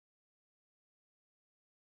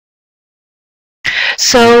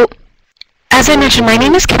So, as I mentioned, my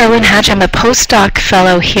name is Carolyn Hatch. I'm a postdoc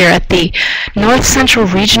fellow here at the North Central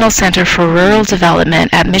Regional Center for Rural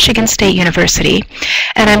Development at Michigan State University,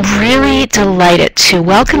 and I'm really delighted to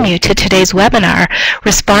welcome you to today's webinar,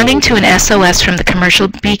 Responding to an SOS from the Commercial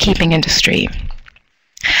Beekeeping Industry.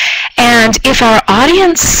 And if our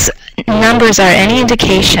audience numbers are any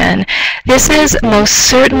indication, this is most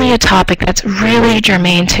certainly a topic that's really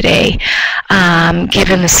germane today,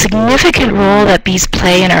 given the significant role that bees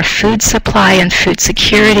play in our food supply and food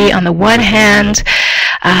security. On the one hand,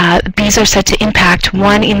 bees are said to impact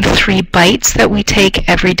 1 in 3 bites that we take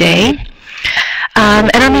every day.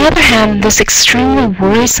 And on the other hand, this extremely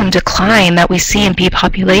worrisome decline that we see in bee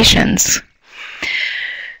populations.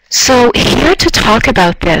 So here to talk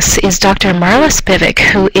about this is Dr. Marla Spivak,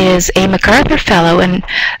 who is a MacArthur Fellow and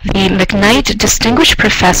the McKnight Distinguished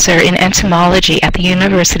Professor in Entomology at the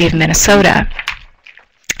University of Minnesota.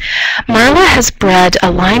 Marla has bred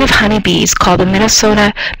a line of honeybees called the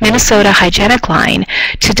Minnesota Hygienic Line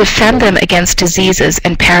to defend them against diseases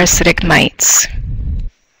and parasitic mites.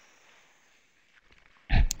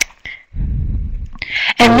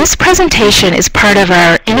 And this presentation is part of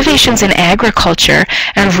our Innovations in Agriculture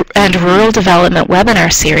and Rural Development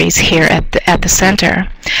webinar series here at the Center.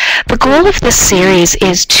 The goal of this series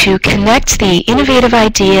is to connect the innovative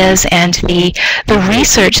ideas and the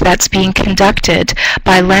research that's being conducted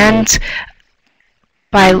by land-grant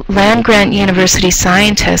university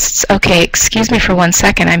scientists. Okay, excuse me for 1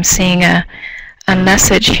 second. I'm seeing a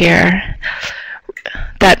message here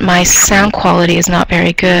that my sound quality is not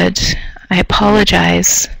very good. I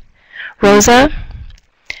apologize. Rosa,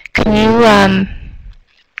 can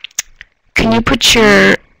you put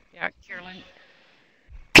your... Yeah, Carolyn.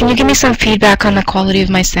 Can you give me some feedback on the quality of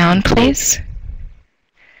my sound, please?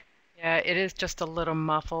 Yeah, it is just a little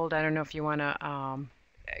muffled. I don't know if you want to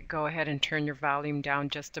go ahead and turn your volume down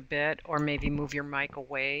just a bit, or maybe move your mic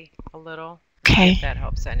away a little. Okay. If that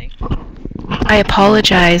helps any. I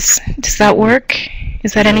apologize. Does that work?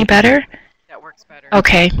 Is that any better? That works better.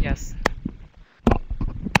 Okay. Yes.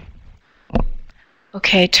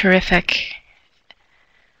 Okay, terrific.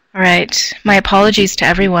 All right, my apologies to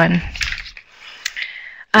everyone.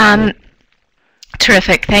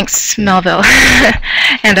 Terrific, thanks Melville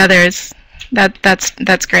and others.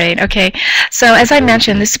 That's great. Okay, so as I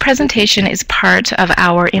mentioned, this presentation is part of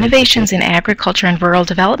our Innovations in Agriculture and Rural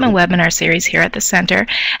Development webinar series here at the Center,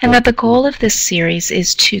 and that the goal of this series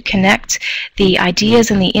is to connect the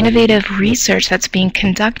ideas and the innovative research that's being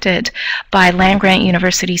conducted by land-grant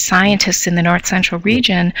university scientists in the North Central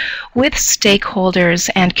region with stakeholders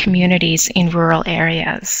and communities in rural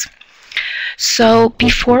areas. So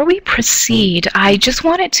before we proceed, I just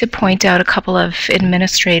wanted to point out a couple of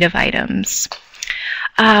administrative items.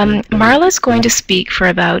 Marla is going to speak for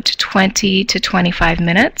about 20 to 25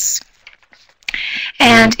 minutes.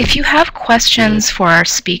 And if you have questions for our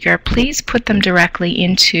speaker, please put them directly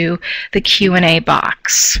into the Q&A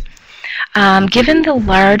box. Given the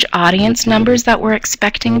large audience numbers that we're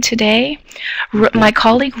expecting today, my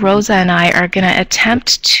colleague Rosa and I are going to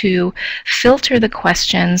attempt to filter the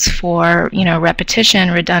questions for,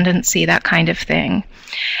 repetition, redundancy, that kind of thing.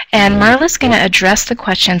 And Marla's going to address the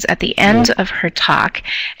questions at the end of her talk,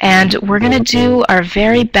 and we're going to do our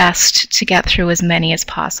very best to get through as many as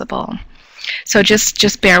possible. So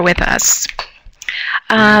just bear with us.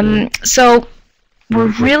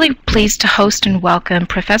 We're really pleased to host and welcome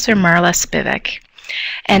Professor Marla Spivak.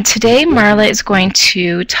 And today Marla is going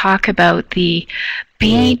to talk about the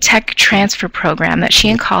Bee Tech Transfer Program that she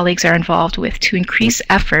and colleagues are involved with to increase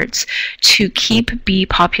efforts to keep bee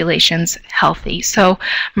populations healthy. So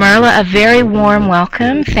Marla, a very warm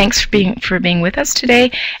welcome. Thanks for being with us today,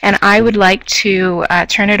 and I would like to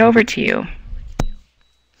turn it over to you.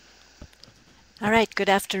 All right, good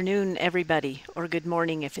afternoon everybody, or good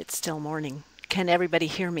morning if it's still morning. Can everybody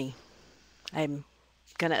hear me? I'm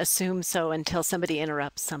going to assume so until somebody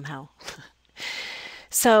interrupts somehow.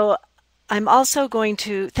 So I'm also going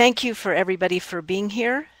to thank you for everybody for being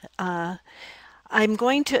here. I'm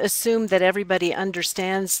going to assume that everybody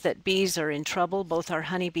understands that bees are in trouble, both our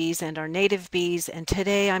honeybees and our native bees, and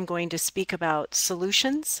today I'm going to speak about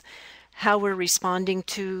solutions, how we're responding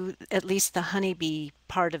to at least the honeybee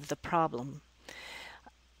part of the problem.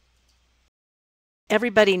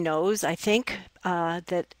 Everybody knows, I think,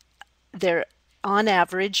 that there, on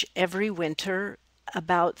average, every winter,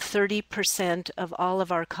 about 30% of all of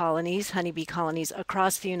our colonies, honeybee colonies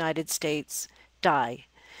across the United States, die.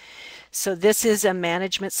 So this is a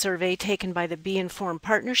management survey taken by the Bee Informed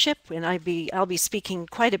Partnership, and I'll be speaking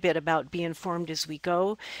quite a bit about Bee Informed as we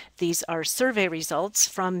go. These are survey results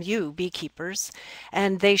from you, beekeepers,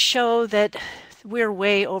 and they show that we're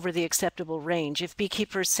way over the acceptable range. If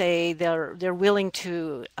beekeepers say they're willing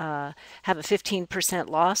to have a 15%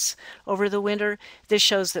 loss over the winter, this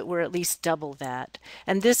shows that we're at least double that.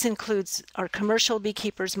 And this includes our commercial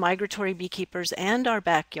beekeepers, migratory beekeepers, and our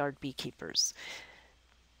backyard beekeepers.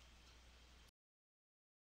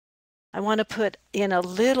 I want to put in a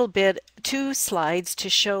little bit, 2 slides to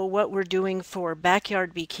show what we're doing for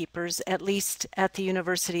backyard beekeepers, at least at the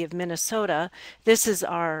University of Minnesota. This is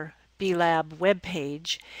our Bee Lab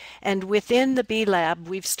webpage, and within the Bee Lab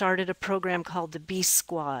we've started a program called the Bee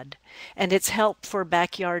Squad, and it's help for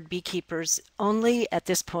backyard beekeepers only at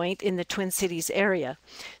this point in the Twin Cities area.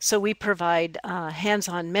 So we provide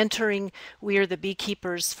hands-on mentoring. We are the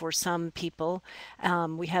beekeepers for some people.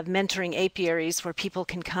 We have mentoring apiaries where people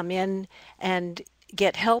can come in and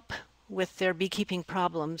get help with their beekeeping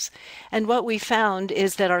problems. And what we found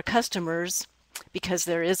is that our customers, because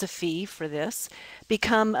there is a fee for this,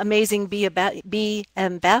 become amazing bee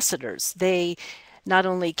ambassadors. They not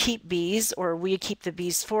only keep bees, or we keep the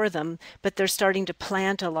bees for them, but they're starting to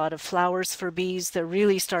plant a lot of flowers for bees. They're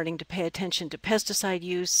really starting to pay attention to pesticide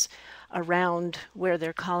use around where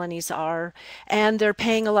their colonies are, and they're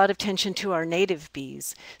paying a lot of attention to our native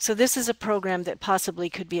bees. So this is a program that possibly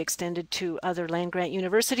could be extended to other land-grant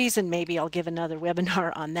universities, and maybe I'll give another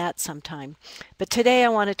webinar on that sometime. But today I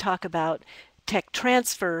want to talk about tech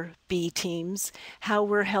transfer bee teams, how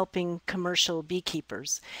we're helping commercial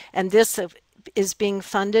beekeepers. And this is being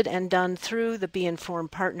funded and done through the Bee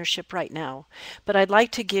Informed Partnership right now. But I'd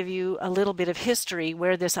like to give you a little bit of history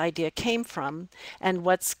where this idea came from and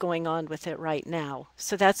what's going on with it right now.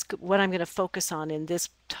 So that's what I'm going to focus on in this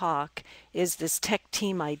talk, is this tech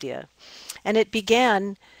team idea. And it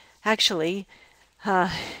began, actually,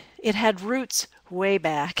 it had roots way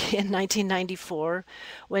back in 1994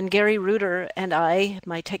 when Gary Reuter and I,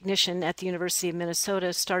 my technician at the University of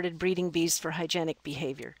Minnesota, started breeding bees for hygienic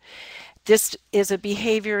behavior. This is a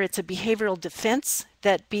behavior, it's a behavioral defense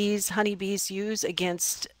that honeybees use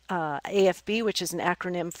against AFB, which is an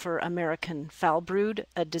acronym for American foul brood,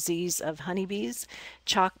 a disease of honeybees,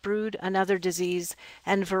 chalk brood, another disease,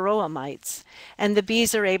 and varroa mites. And the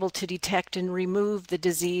bees are able to detect and remove the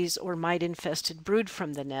disease or mite-infested brood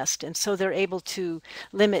from the nest, and so they're able to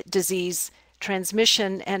limit disease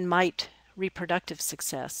transmission and mite reproductive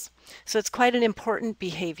success. So it's quite an important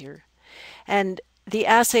behavior. And the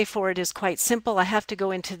assay for it is quite simple. I have to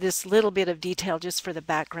go into this little bit of detail just for the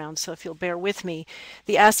background, so if you'll bear with me.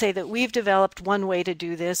 The assay that we've developed, one way to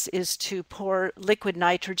do this is to pour liquid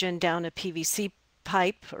nitrogen down a PVC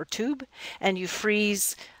pipe or tube, and you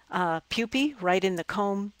freeze pupae right in the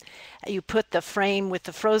comb. You put the frame with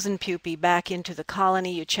the frozen pupae back into the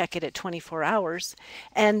colony. You check it at 24 hours,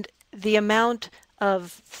 and the amount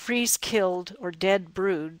of freeze-killed or dead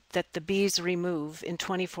brood that the bees remove in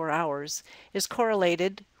 24 hours is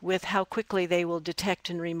correlated with how quickly they will detect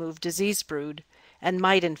and remove disease brood and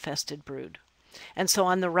mite-infested brood. And so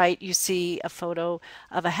on the right you see a photo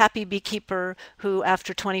of a happy beekeeper who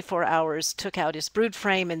after 24 hours took out his brood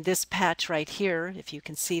frame, and this patch right here, if you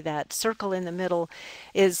can see that circle in the middle,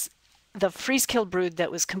 is the freeze-killed brood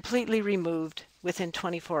that was completely removed within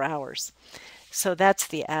 24 hours. So that's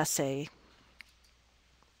the assay.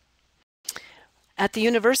 At the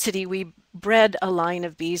university, we bred a line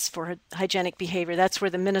of bees for hygienic behavior. That's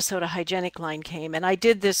where the Minnesota hygienic line came. And I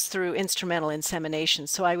did this through instrumental insemination.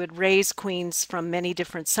 So I would raise queens from many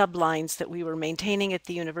different sublines that we were maintaining at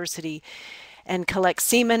the university and collect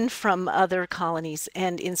semen from other colonies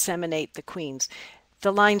and inseminate the queens.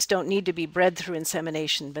 The lines don't need to be bred through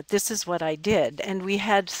insemination, but this is what I did. And we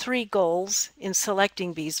had 3 goals in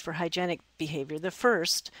selecting bees for hygienic behavior. The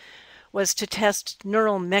first was to test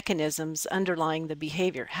neural mechanisms underlying the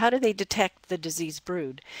behavior. How do they detect the disease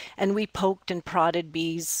brood? And we poked and prodded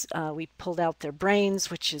bees. We pulled out their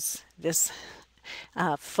brains, which is this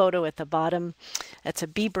photo at the bottom. That's a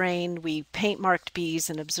bee brain. We paint marked bees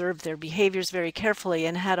and observed their behaviors very carefully,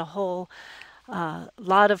 and had a whole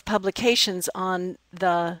lot of publications on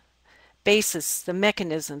the basis, the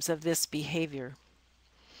mechanisms of this behavior.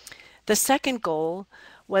 The second goal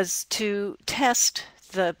was to test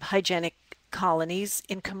the hygienic colonies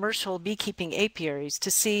in commercial beekeeping apiaries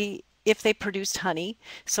to see if they produced honey.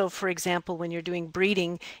 So for example, when you're doing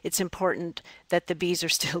breeding, it's important that the bees are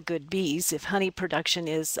still good bees. If honey production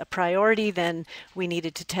is a priority, then we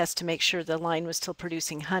needed to test to make sure the line was still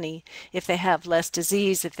producing honey. If they have less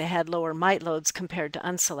disease, if they had lower mite loads compared to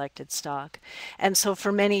unselected stock. And so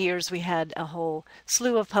for many years we had a whole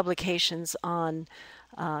slew of publications on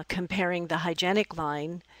comparing the hygienic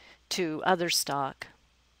line to other stock.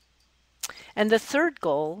 And the third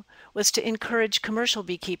goal was to encourage commercial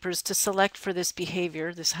beekeepers to select for this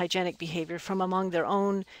behavior, this hygienic behavior, from among their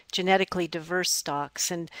own genetically diverse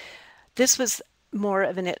stocks. And this was more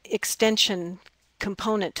of an extension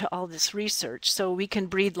component to all this research. So we can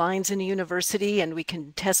breed lines in a university and we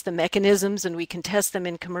can test the mechanisms and we can test them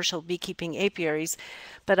in commercial beekeeping apiaries.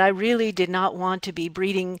 But I really did not want to be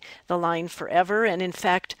breeding the line forever. And in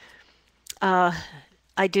fact,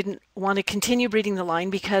 I didn't want to continue breeding the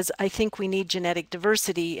line because I think we need genetic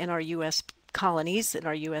diversity in our U.S. colonies, in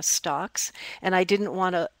our U.S. stocks, and I didn't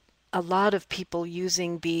want a lot of people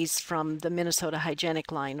using bees from the Minnesota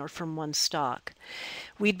hygienic line or from one stock.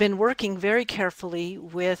 We'd been working very carefully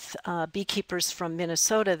with beekeepers from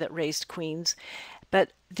Minnesota that raised queens,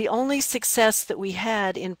 but the only success that we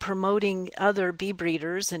had in promoting other bee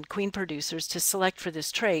breeders and queen producers to select for this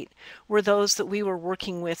trait were those that we were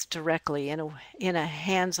working with directly in a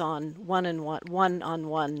hands-on,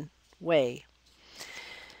 one-on-one way.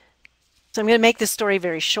 So I'm going to make this story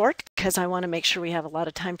very short because I want to make sure we have a lot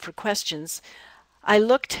of time for questions. I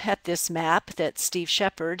looked at this map that Steve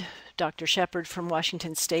Shepard, Dr. Shepard from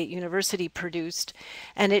Washington State University produced,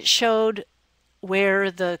 and it showed where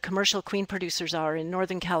the commercial queen producers are in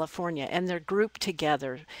Northern California, and they're grouped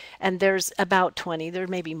together. And there's about 20, there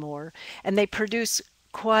may be more, and they produce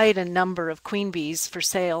quite a number of queen bees for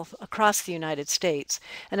sale across the United States.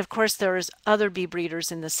 And of course there's other bee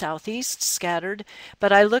breeders in the southeast scattered,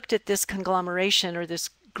 but I looked at this conglomeration or this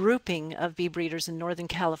grouping of bee breeders in Northern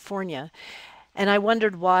California, and I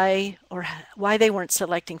wondered why they weren't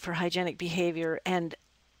selecting for hygienic behavior and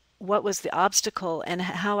what was the obstacle and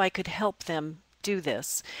how I could help them do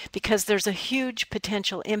this, because there's a huge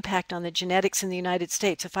potential impact on the genetics in the United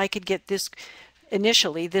States. If I could get this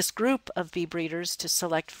initially, this group of bee breeders to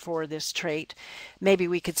select for this trait, maybe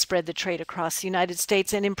we could spread the trait across the United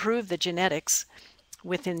States and improve the genetics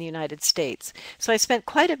within the United States. So I spent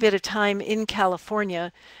quite a bit of time in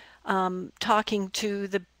California talking to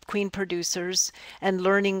the queen producers and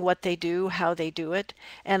learning what they do, how they do it.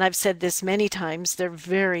 And I've said this many times,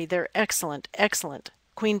 they're excellent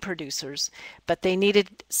queen producers, but they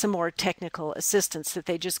needed some more technical assistance that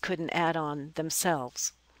they just couldn't add on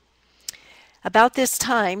themselves. About this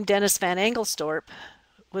time, Dennis Van Engelstorp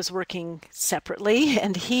was working separately,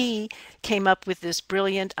 and he came up with this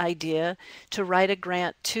brilliant idea to write a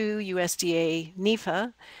grant to USDA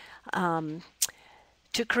NIFA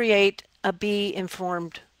to create a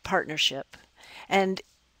bee-informed partnership. And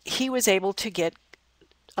he was able to get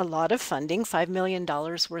a lot of funding, $5 million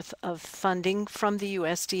worth of funding from the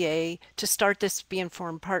USDA to start this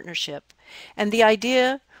bee-informed partnership. And the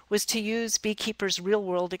idea was to use beekeepers'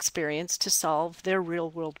 real-world experience to solve their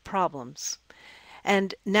real-world problems.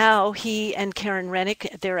 And now he and Karen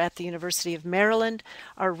Rennick, they're at the University of Maryland,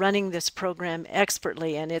 are running this program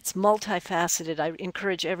expertly, and it's multifaceted. I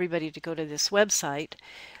encourage everybody to go to this website,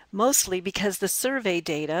 mostly because the survey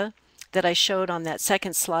data that I showed on that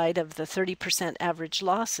second slide of the 30% average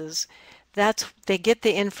losses, they get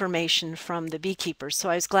the information from the beekeepers. So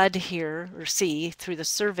I was glad to hear or see through the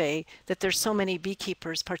survey that there's so many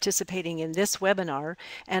beekeepers participating in this webinar,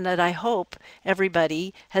 and that I hope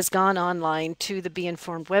everybody has gone online to the Bee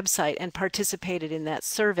Informed website and participated in that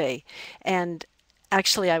survey. And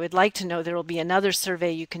actually I would like to know, there will be another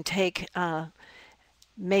survey you can take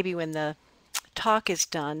maybe when the talk is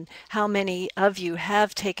done, how many of you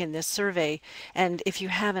have taken this survey, and if you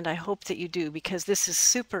haven't, I hope that you do, because this is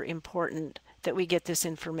super important that we get this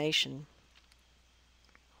information.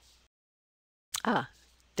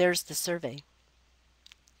 There's the survey.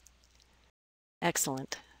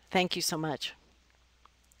 Excellent. Thank you so much.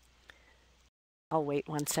 I'll wait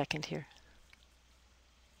 1 second here.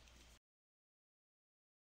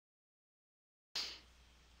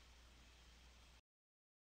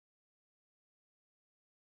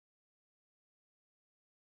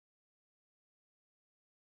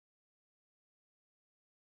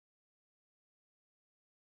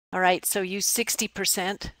 All right, so you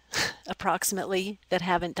 60% approximately that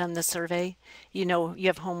haven't done the survey, you know you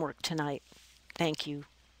have homework tonight. Thank you.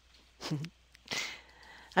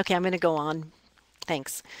 Okay, I'm going to go on.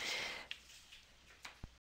 Thanks.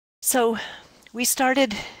 So we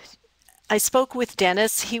started, I spoke with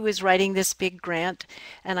Dennis. He was writing this big grant,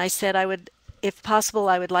 and I said I would, if possible,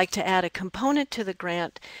 I would like to add a component to the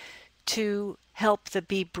grant to help the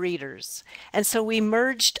bee breeders. And so we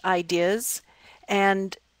merged ideas,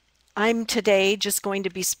 and I'm today just going to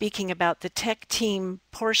be speaking about the tech team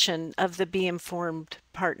portion of the Bee Informed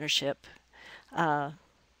Partnership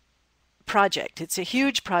project. It's a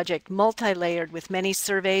huge project, multi-layered with many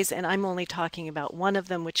surveys, and I'm only talking about one of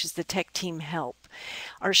them, which is the tech team help.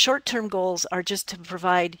 Our short-term goals are just to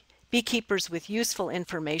provide beekeepers with useful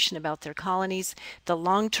information about their colonies. The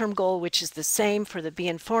long-term goal, which is the same for the Bee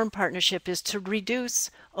Informed Partnership, is to reduce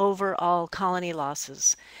overall colony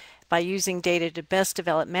losses by using data to best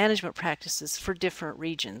develop management practices for different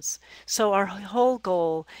regions. So our whole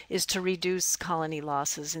goal is to reduce colony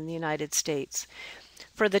losses in the United States.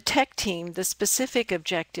 For the tech team, the specific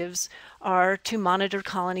objectives are to monitor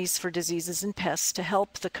colonies for diseases and pests to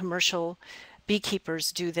help the commercial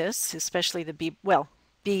beekeepers do this, especially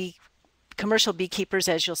the commercial beekeepers,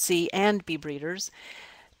 as you'll see, and bee breeders,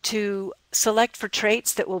 to select for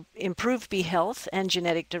traits that will improve bee health and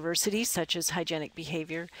genetic diversity, such as hygienic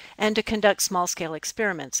behavior, and to conduct small-scale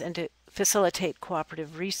experiments and to facilitate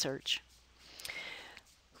cooperative research.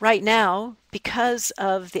 Right now, because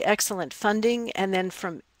of the excellent funding and then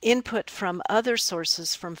from input from other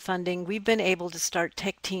sources from funding, we've been able to start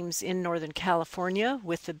tech teams in Northern California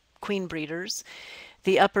with the queen breeders,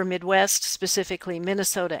 the upper Midwest, specifically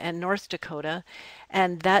Minnesota and North Dakota,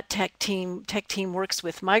 and that tech team works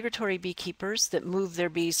with migratory beekeepers that move their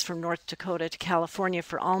bees from North Dakota to California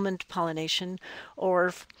for almond pollination,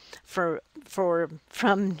 or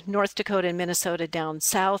from North Dakota and Minnesota down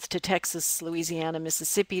south to Texas, Louisiana,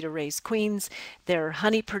 Mississippi to raise queens. They're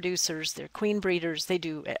honey producers, they're queen breeders, they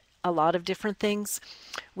do a lot of different things.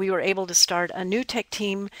 We were able to start a new tech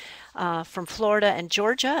team from Florida and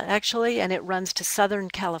Georgia, actually, and it runs to Southern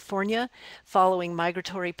California, following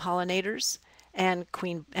migratory pollinators and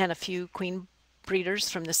a few queen breeders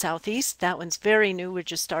from the Southeast. That one's very new. We're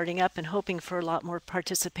just starting up and hoping for a lot more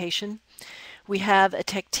participation. We have a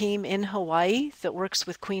tech team in Hawaii that works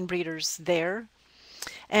with queen breeders there,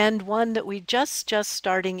 and one that we just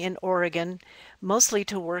starting in Oregon, mostly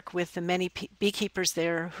to work with the many beekeepers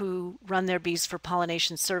there who run their bees for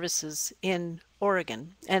pollination services in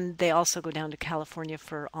Oregon, and they also go down to California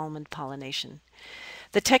for almond pollination.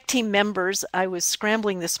 The tech team members, I was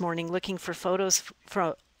scrambling this morning looking for photos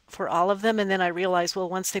for all of them, and then I realized, well,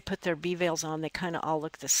 once they put their bee veils on, they kind of all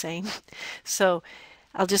look the same. So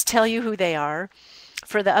I'll just tell you who they are.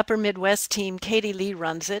 For the Upper Midwest team, Katie Lee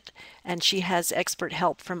runs it, and she has expert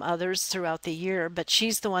help from others throughout the year, but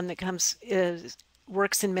she's the one that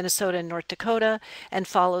works in Minnesota and North Dakota and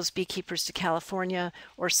follows beekeepers to California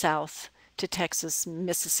or south to Texas,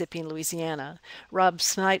 Mississippi, and Louisiana. Rob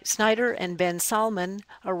Snyder and Ben Salmon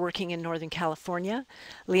are working in Northern California.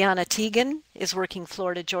 Liana Teagan is working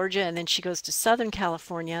Florida, Georgia, and then she goes to Southern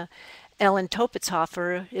California. Ellen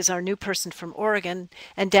Topitzhofer is our new person from Oregon,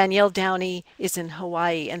 and Danielle Downey is in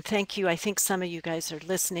Hawaii. And thank you. I think some of you guys are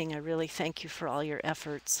listening. I really thank you for all your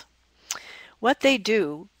efforts. What they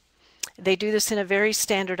do this in a very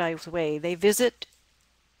standardized way. They visit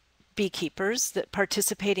beekeepers,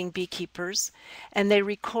 participating beekeepers, and they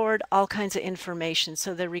record all kinds of information.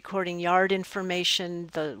 So they're recording yard information,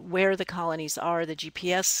 where the colonies are, the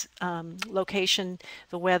GPS location,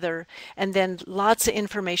 the weather, and then lots of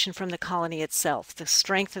information from the colony itself, the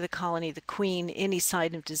strength of the colony, the queen, any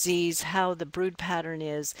sign of disease, how the brood pattern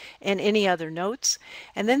is, and any other notes.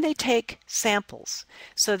 And then they take samples.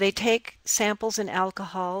 So they take samples in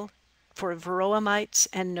alcohol for varroa mites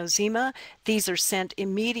and nosema. These are sent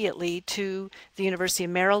immediately to the University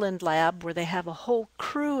of Maryland lab, where they have a whole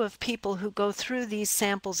crew of people who go through these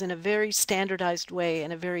samples in a very standardized way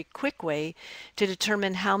and a very quick way to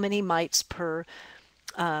determine how many mites per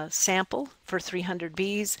sample for 300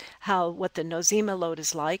 bees, what the nosema load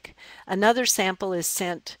is like. Another sample is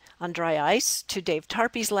sent on dry ice to Dave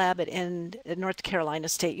Tarpey's lab at North Carolina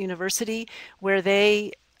State University, where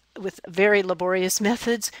they, with very laborious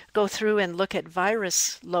methods, go through and look at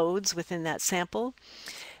virus loads within that sample.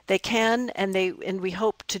 They can, and we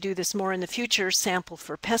hope to do this more in the future, sample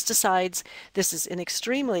for pesticides. This is an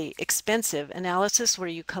extremely expensive analysis where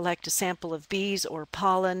you collect a sample of bees or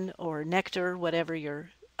pollen or nectar, whatever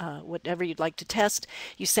you'd like to test.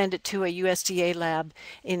 You send it to a USDA lab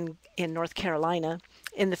in North Carolina.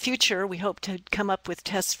 In the future, we hope to come up with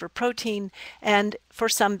tests for protein, and for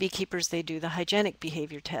some beekeepers, they do the hygienic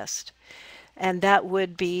behavior test. And that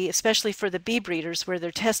would be, especially for the bee breeders, where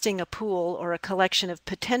they're testing a pool or a collection of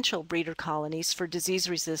potential breeder colonies for disease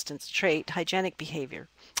resistance trait, hygienic behavior,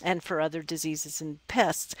 and for other diseases and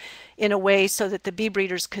pests, in a way so that the bee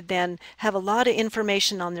breeders could then have a lot of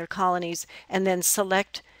information on their colonies and then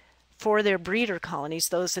select for their breeder colonies,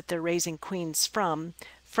 those that they're raising queens from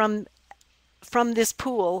this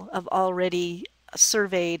pool of already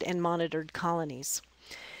surveyed and monitored colonies.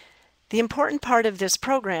 The important part of this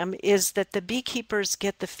program is that the beekeepers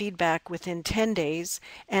get the feedback within 10 days,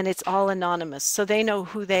 and it's all anonymous, so they know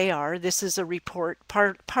who they are. This is a report,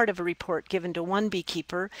 part of a report given to one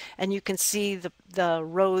beekeeper, and you can see the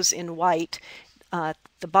rows in white.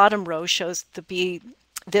 The bottom row shows the bee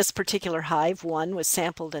This particular hive, one, was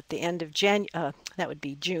sampled at the end of that would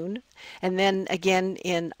be June, and then again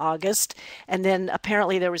in August. And then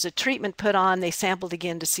apparently there was a treatment put on. They sampled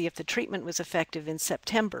again to see if the treatment was effective in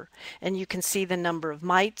September. And you can see the number of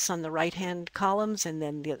mites on the right-hand columns, and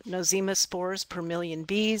then the nosema spores per million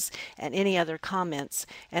bees, and any other comments.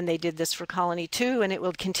 And they did this for colony 2, and it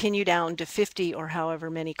will continue down to 50 or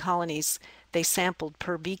however many colonies they sampled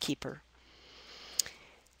per beekeeper.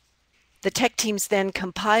 The tech teams then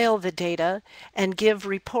compile the data and give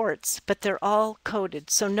reports, but they're all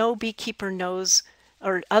coded. So no beekeeper knows,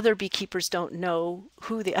 or other beekeepers don't know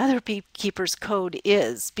who the other beekeeper's code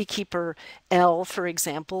is. Beekeeper L, for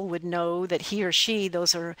example, would know that he or she,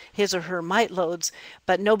 those are his or her mite loads,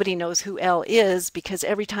 but nobody knows who L is because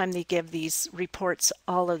every time they give these reports,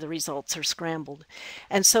 all of the results are scrambled.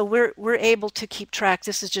 And so we're able to keep track.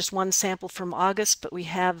 This is just one sample from August, but we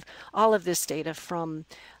have all of this data from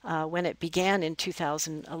when it began in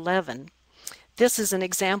 2011. This is an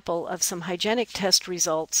example of some hygienic test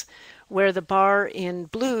results where the bar in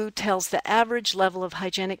blue tells the average level of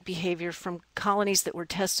hygienic behavior from colonies that were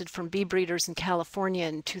tested from bee breeders in California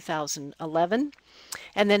in 2011.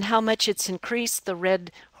 And then how much it's increased. The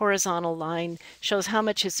red horizontal line shows how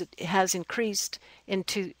much it has increased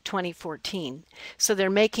into 2014. So they're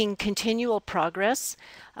making continual progress.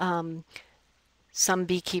 Some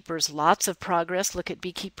beekeepers, lots of progress. Look at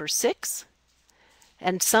beekeeper 6.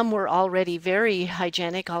 And some were already very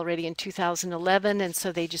hygienic already in 2011, and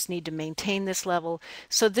so they just need to maintain this level.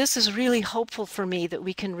 So this is really hopeful for me that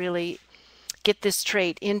we can really get this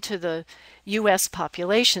trait into the U.S.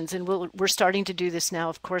 populations. And we're starting to do this now,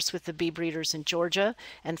 of course, with the bee breeders in Georgia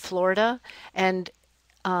and Florida, and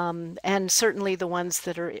certainly the ones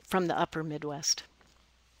that are from the upper Midwest.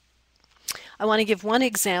 I want to give one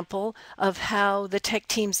example of how the tech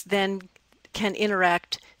teams then can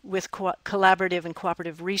interact with collaborative and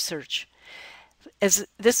cooperative research. As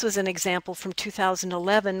this was an example from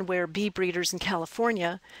 2011 where bee breeders in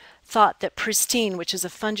California thought that pristine, which is a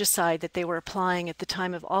fungicide that they were applying at the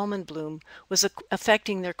time of almond bloom, was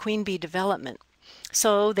affecting their queen bee development.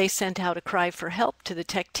 So they sent out a cry for help to the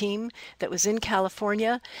tech team that was in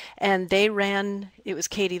California, and they ran, it was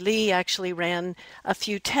Katie Lee actually ran a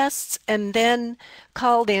few tests and then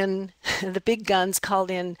called in, the big guns called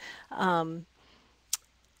in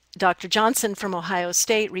Dr. Johnson from Ohio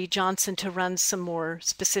State, Reed Johnson, to run some more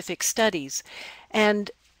specific studies.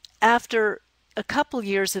 And after a couple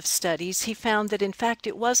years of studies, he found that in fact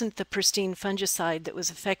it wasn't the pristine fungicide that was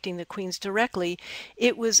affecting the queens directly.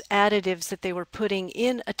 It was additives that they were putting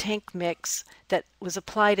in a tank mix that was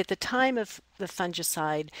applied at the time of the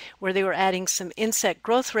fungicide, where they were adding some insect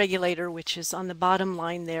growth regulator, which is on the bottom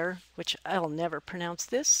line there, which I'll never pronounce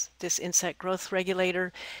this insect growth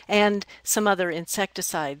regulator, and some other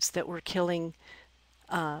insecticides that were killing,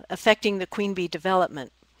 affecting the queen bee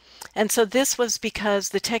development. And so this was because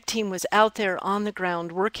the tech team was out there on the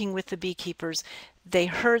ground working with the beekeepers. They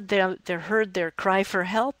heard their cry for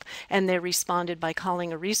help, and they responded by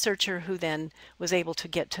calling a researcher who then was able to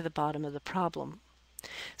get to the bottom of the problem.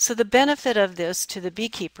 So the benefit of this to the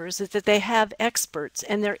beekeepers is that they have experts,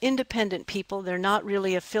 and they're independent people. They're not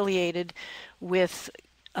really affiliated with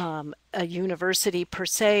a university per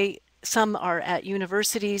se. Some are at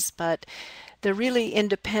universities, but they're really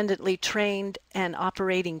independently trained and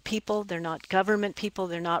operating people. They're not government people.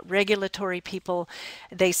 They're not regulatory people.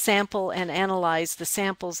 They sample and analyze the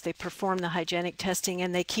samples. They perform the hygienic testing,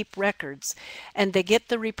 and they keep records. And they get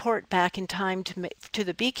the report back in time to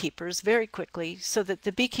the beekeepers very quickly so that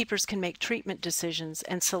the beekeepers can make treatment decisions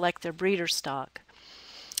and select their breeder stock.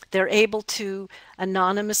 They're able to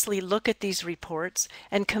anonymously look at these reports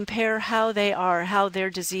and compare how their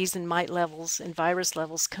disease and mite levels and virus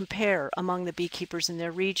levels compare among the beekeepers in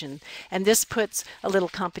their region. And this puts a little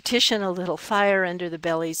competition, a little fire under the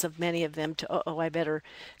bellies of many of them to, oh, I better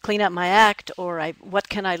clean up my act, or what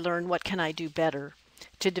can I learn, what can I do better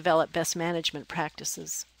to develop best management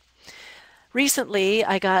practices. Recently,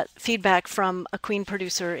 I got feedback from a queen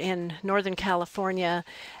producer in Northern California,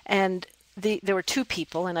 and there were two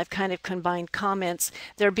people, and I've kind of combined comments.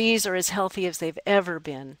 Their bees are as healthy as they've ever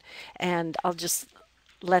been. And I'll just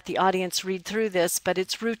let the audience read through this, but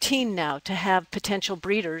it's routine now to have potential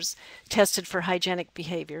breeders tested for hygienic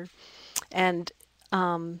behavior. And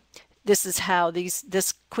this is how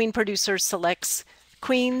this queen producer selects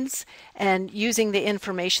queens, and using the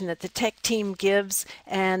information that the tech team gives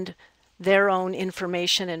and their own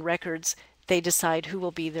information and records, they decide who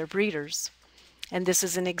will be their breeders. And this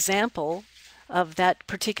is an example of that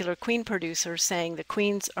particular queen producer saying the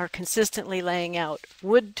queens are consistently laying out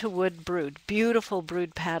wood-to-wood brood, beautiful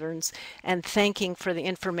brood patterns, and thanking for the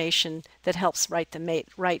information that helps write the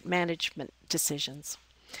right management decisions.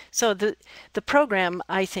 So the program,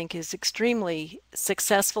 I think, is extremely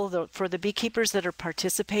successful for the beekeepers that are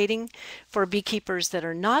participating. For beekeepers that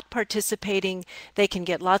are not participating, they can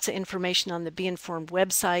get lots of information on the Bee Informed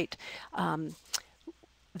website.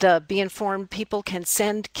 The Bee Informed people can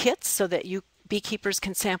send kits so that beekeepers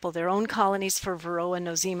can sample their own colonies for Varroa,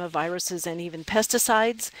 Nosema viruses, and even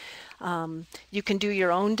pesticides. You can do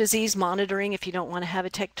your own disease monitoring if you don't want to have a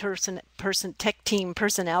tech team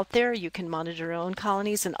person out there. You can monitor your own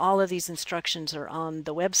colonies, and all of these instructions are on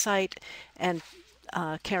the website, and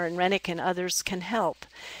Karen Rennick and others can help.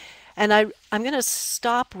 And I'm going to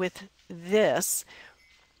stop with this.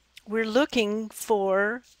 We're looking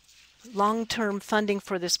for long-term funding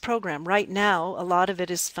for this program. Right now, a lot of it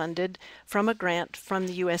is funded from a grant from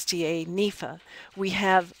the USDA NIFA. We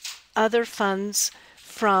have other funds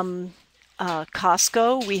from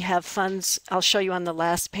Costco. We have funds, I'll show you on the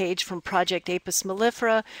last page, from Project Apis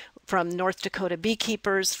mellifera, from North Dakota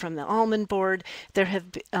Beekeepers, from the Almond Board. There have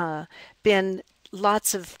been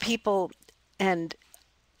lots of people and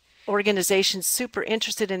organizations super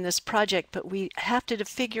interested in this project, but we have to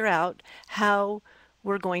figure out how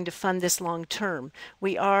we're going to fund this long term.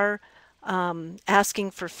 We are asking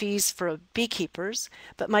for fees for beekeepers,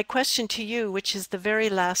 but my question to you, which is the very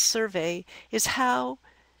last survey, is how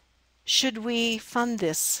should we fund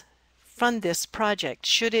this project?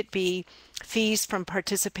 Should it be fees from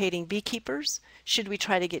participating beekeepers? Should we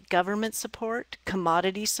try to get government support,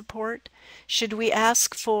 commodity support? Should we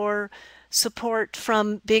ask for support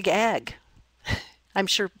from Big Ag? I'm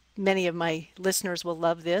sure many of my listeners will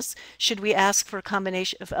love this. Should we ask for a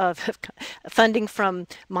combination of funding from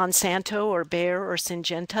Monsanto or Bayer or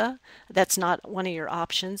Syngenta? That's not one of your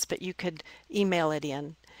options, but you could email it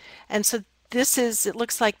in. And so it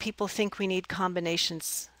looks like people think we need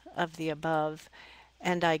combinations of the above,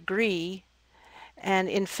 and I agree. And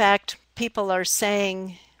in fact, people are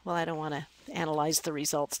saying, well, I don't want to analyze the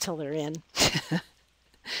results till they're in.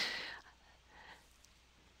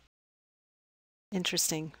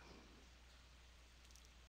 Interesting.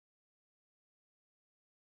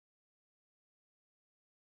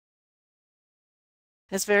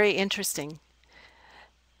 It's very interesting.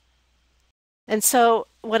 And so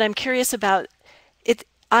what I'm curious about,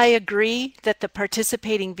 I agree that the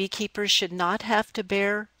participating beekeepers should not have to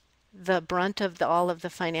bear the brunt of all of the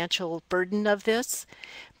financial burden of this,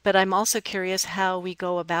 but I'm also curious how we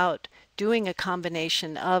go about doing a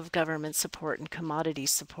combination of government support and commodity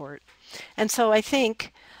support. And so I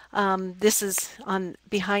think this is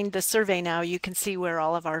behind the survey now. You can see where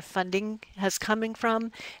all of our funding has coming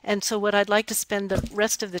from. And so what I'd like to spend the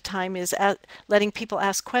rest of the time is letting people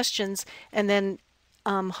ask questions, and then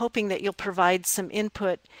hoping that you'll provide some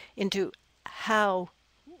input into how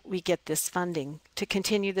we get this funding to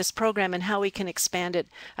continue this program and how we can expand it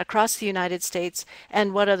across the United States,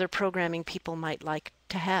 and what other programming people might like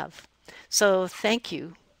to have. So thank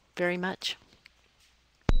you very much.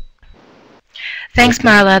 Thanks,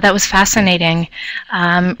 Marla. That was fascinating.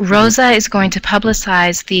 Rosa is going to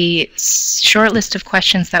publicize the short list of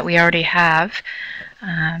questions that we already have.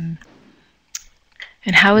 And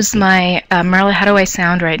how is my, Marla, how do I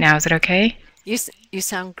sound right now? Is it okay? You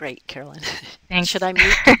sound great, Carolyn. Thanks. Should I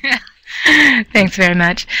mute? Thanks very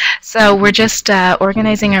much. So we're just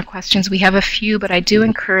organizing our questions. We have a few, but I do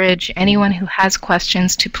encourage anyone who has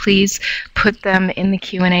questions to please put them in the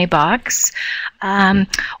Q&A box. One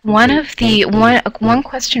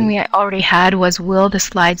question we already had was, will the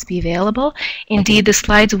slides be available? Indeed, the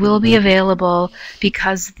slides will be available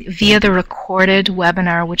because via the recorded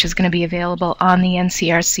webinar, which is going to be available on the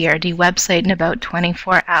NCRCRD website in about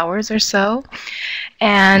 24 hours or so.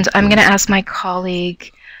 And I'm going to ask my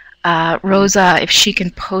colleague Rosa if she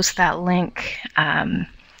can post that link.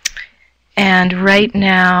 And right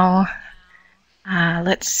now,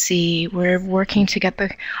 let's see, we're working to get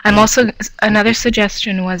another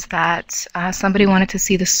suggestion was that somebody wanted to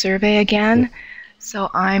see the survey again.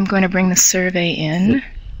 So I'm going to bring the survey in.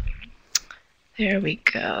 There we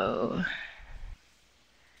go.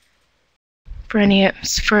 For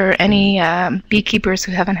any beekeepers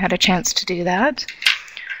who haven't had a chance to do that.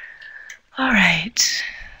 All right.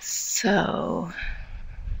 So,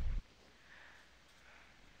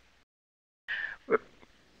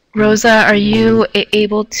 Rosa, are you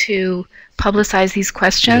able to publicize these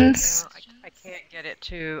questions? No, I can't get it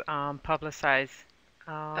to publicize.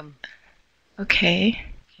 Okay.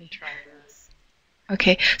 Can try this.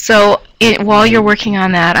 Okay. So while you're working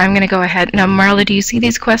on that, I'm going to go ahead. Now, Marla, do you see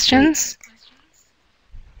these questions?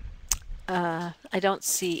 I don't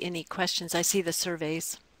see any questions. I see the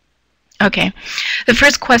surveys. Okay. The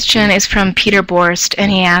first question is from Peter Borst,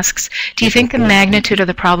 and he asks, do you think the magnitude of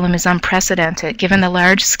the problem is unprecedented, given the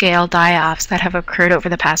large-scale die-offs that have occurred over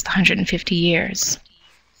the past 150 years?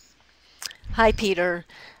 Hi, Peter.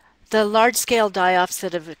 The large-scale die-offs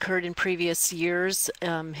that have occurred in previous years,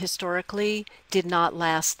 historically, did not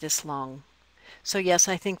last this long. So yes,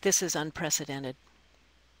 I think this is unprecedented.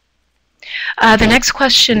 The next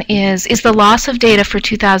question is the loss of data for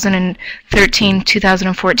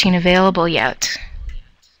 2013-2014 available yet?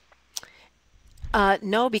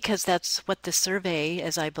 No, because that's what the survey,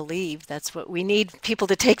 as I believe, that's what we need people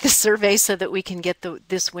to take the survey so that we can get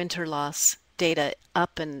this winter loss data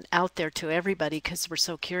up and out there to everybody because we're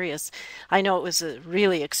so curious. I know it was a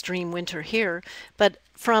really extreme winter here, but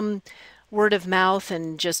from word of mouth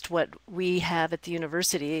and just what we have at the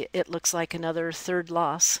university, it looks like another third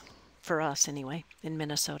loss for us anyway in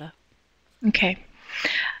Minnesota. Okay.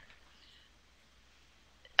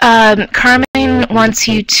 Carmen wants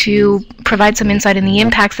you to provide some insight in the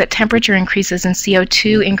impacts that temperature increases and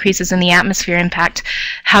CO2 increases in the atmosphere impact,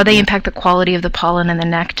 how they impact the quality of the pollen and the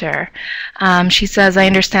nectar. She says, I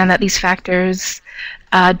understand that these factors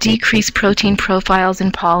decrease protein profiles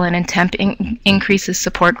in pollen and temp increases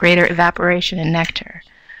support greater evaporation in nectar.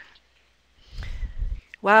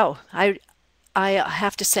 Wow. I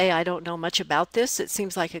have to say I don't know much about this. It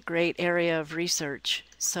seems like a great area of research.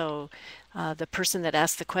 So the person that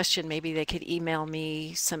asked the question, maybe they could email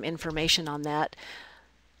me some information on that.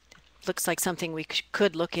 Looks like something we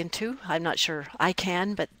could look into. I'm not sure I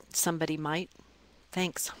can, but somebody might.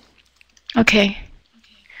 Thanks. Okay.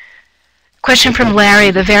 Question from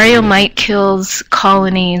Larry. The Vario mite kills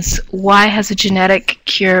colonies. Why has a genetic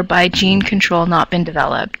cure by gene control not been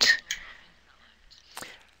developed?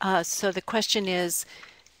 So the question is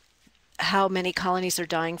how many colonies are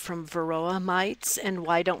dying from Varroa mites and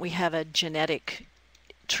why don't we have a genetic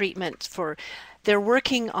treatment for... They're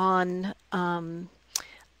working on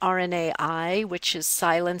RNAi, which is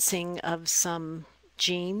silencing of some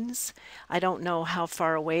genes. I don't know how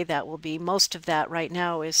far away that will be. Most of that right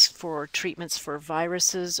now is for treatments for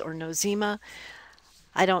viruses or nosema.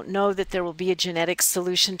 I don't know that there will be a genetic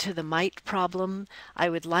solution to the mite problem. I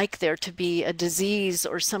would like there to be a disease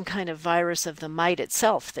or some kind of virus of the mite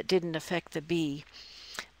itself that didn't affect the bee.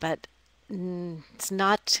 But it's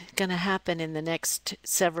not going to happen in the next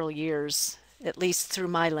several years, at least through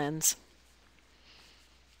my lens.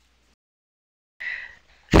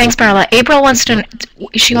 Thanks, Marla. April wants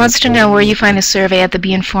to know where you find the survey at the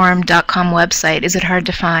beinformed.com website. Is it hard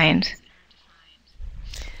to find?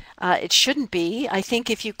 It shouldn't be. I think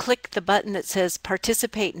if you click the button that says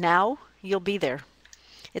participate now, you'll be there.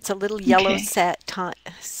 It's a little yellow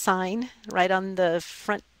sign right on the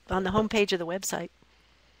front, on the home page of the website.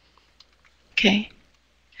 Okay.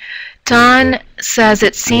 Don says,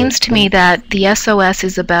 it seems to me that the S.O.S.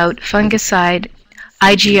 is about fungicide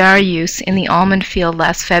IGR use in the almond field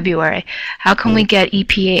last February. How can we get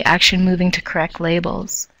EPA action moving to correct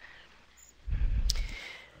labels?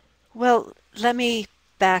 Well, let me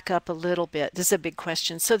back up a little bit. This is a big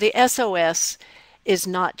question. So the S.O.S. is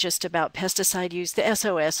not just about pesticide use. The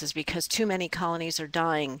S.O.S. is because too many colonies are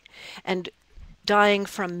dying, and dying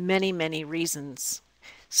from many, many reasons.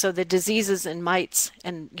 So the diseases and mites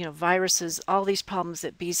and viruses, all these problems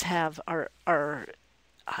that bees have are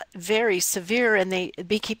very severe, and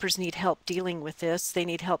beekeepers need help dealing with this. They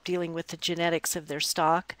need help dealing with the genetics of their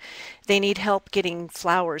stock. They need help getting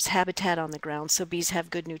flowers, habitat on the ground so bees have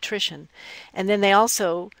good nutrition. And then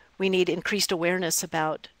we need increased awareness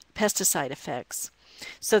about pesticide effects.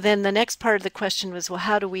 So then the next part of the question was, well,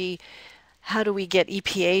 how do we get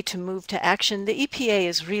EPA to move to action? The EPA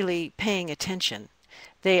is really paying attention.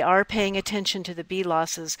 They are paying attention to the bee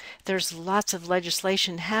losses. There's lots of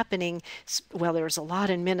legislation happening. Well, there's a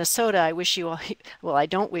lot in Minnesota. I wish you all, well, I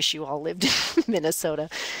don't wish you all lived in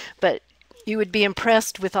Minnesota, but you would be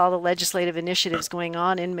impressed with all the legislative initiatives going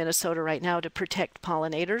on in Minnesota right now to protect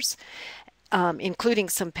pollinators, including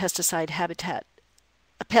some pesticide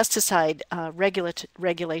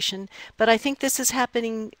regulation, but I think this is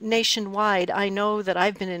happening nationwide. I know that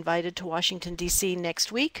I've been invited to Washington, D.C.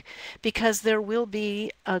 next week because there will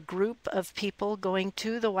be a group of people going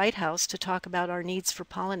to the White House to talk about our needs for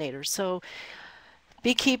pollinators. So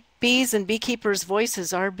bees and beekeepers'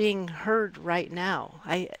 voices are being heard right now.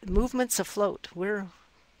 Movement's afloat.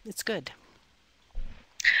 It's good.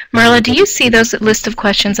 Marla, do you see those list of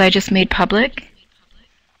questions I just made public?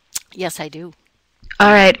 Yes, I do.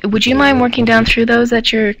 All right. Would you mind working down through those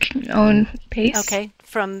at your own pace? Okay.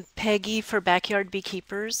 From Peggy for backyard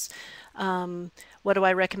beekeepers. What do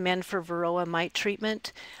I recommend for Varroa mite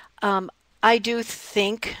treatment? I do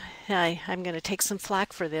think, I'm going to take some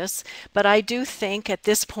flack for this, but I do think at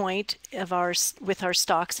this point of with our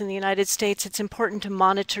stocks in the United States, it's important to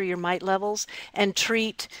monitor your mite levels and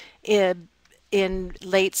treat in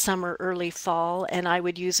late summer, early fall, and I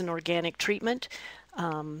would use an organic treatment.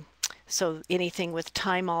 Um, so anything with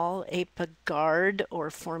thymol, apagard, or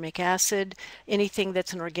formic acid, anything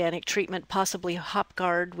that's an organic treatment, possibly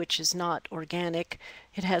hopguard, which is not organic.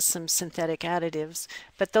 It has some synthetic additives,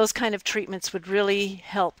 but those kind of treatments would really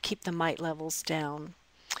help keep the mite levels down.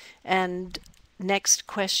 And next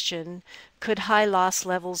question, could high loss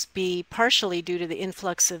levels be partially due to the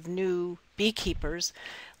influx of new beekeepers?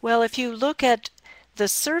 Well, if you look at the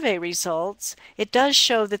survey results, it does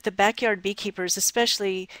show that the backyard beekeepers,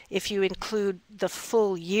 especially if you include the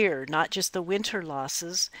full year, not just the winter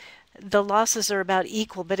losses, the losses are about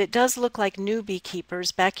equal, but it does look like new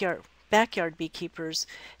beekeepers, backyard beekeepers,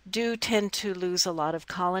 do tend to lose a lot of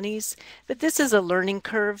colonies. But this is a learning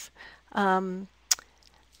curve.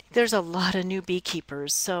 There's a lot of new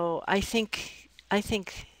beekeepers, so I think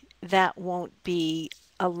that won't be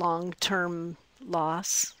a long-term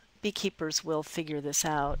loss. Beekeepers will figure this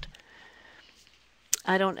out.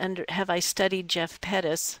 I don't have I studied Jeff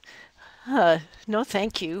Pettis? No,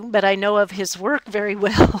 thank you, but I know of his work very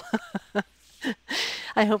well.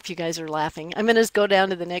 I hope you guys are laughing. I'm going to go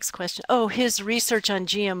down to the next question. Oh, his research on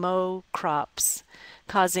GMO crops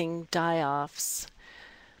causing die-offs.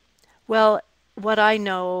 Well, what I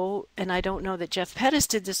know, and I don't know that Jeff Pettis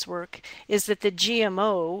did this work, is that the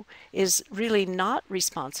GMO is really not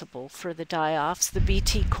responsible for the die-offs. The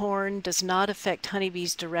Bt corn does not affect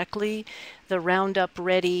honeybees directly. The Roundup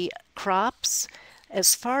Ready crops,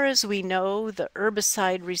 as far as we know, the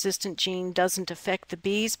herbicide resistant gene doesn't affect the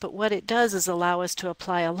bees, but what it does is allow us to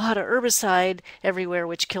apply a lot of herbicide everywhere,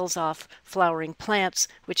 which kills off flowering plants,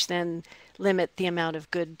 which then limit the amount of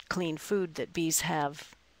good, clean food that bees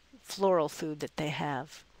have, floral food that they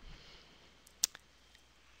have.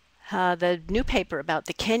 The new paper about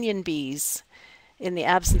the Kenyan bees in the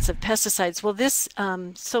absence of pesticides. Well,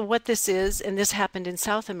 so what this is, and this happened in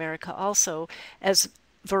South America also, as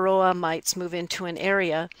Varroa mites move into an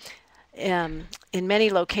area, in many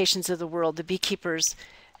locations of the world, the beekeepers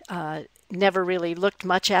never really looked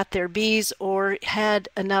much at their bees or had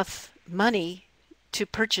enough money to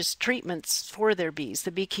purchase treatments for their bees.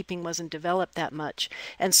 The beekeeping wasn't developed that much.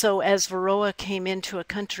 And so as Varroa came into a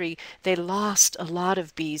country, they lost a lot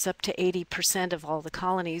of bees, up to 80% of all the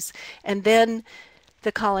colonies. And then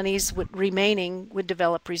the colonies remaining would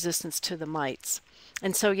develop resistance to the mites.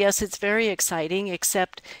 And so, yes, it's very exciting,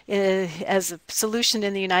 except as a solution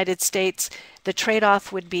in the United States, the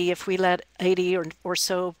trade-off would be if we let 80 or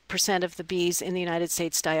so percent of the bees in the United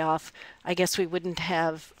States die off, I guess we wouldn't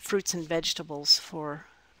have fruits and vegetables for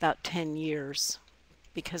about 10 years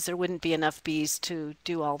because there wouldn't be enough bees to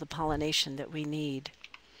do all the pollination that we need.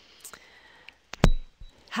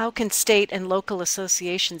 How can state and local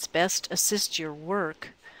associations best assist your work?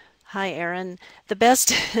 Hi, Erin. The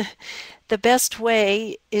best, the best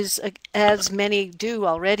way is, as many do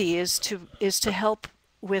already, is to help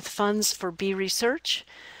with funds for bee research.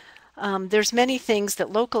 There's many things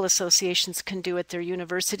that local associations can do at their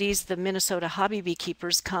universities. The Minnesota hobby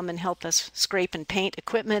beekeepers come and help us scrape and paint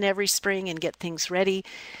equipment every spring and get things ready.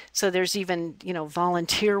 So there's even,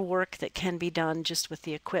 volunteer work that can be done just with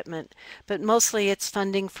the equipment. But mostly it's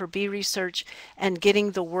funding for bee research and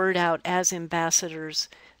getting the word out as ambassadors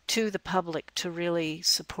to the public to really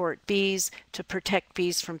support bees, to protect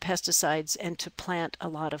bees from pesticides, and to plant a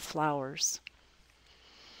lot of flowers.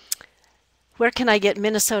 Where can I get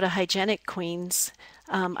Minnesota hygienic queens?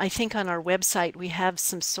 I think on our website we have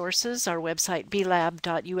some sources, our website belab.umn.edu.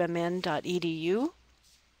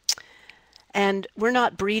 And we're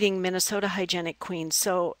not breeding Minnesota hygienic queens.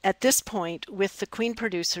 So at this point, with the queen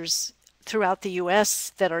producers throughout the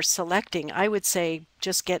U.S. that are selecting, I would say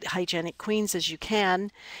just get hygienic queens as you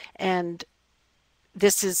can. And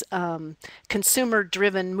this is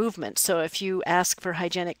consumer-driven movement. So if you ask for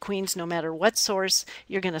hygienic queens, no matter what source,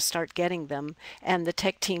 you're going to start getting them. And the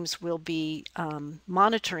tech teams will be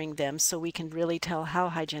monitoring them so we can really tell how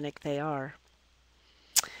hygienic they are.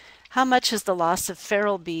 How much has the loss of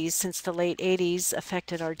feral bees since the late 80s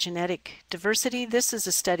affected our genetic diversity? This is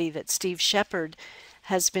a study that Steve Shepard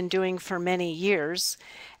has been doing for many years.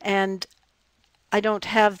 And I don't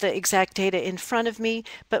have the exact data in front of me,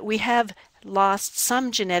 but we have lost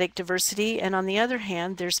some genetic diversity, and on the other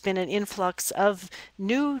hand, there's been an influx of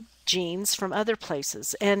new genes from other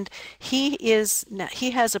places. And he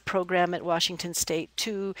has a program at Washington State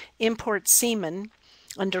to import semen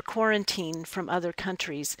under quarantine from other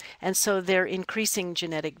countries, and so they're increasing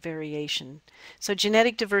genetic variation. So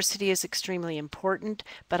genetic diversity is extremely important,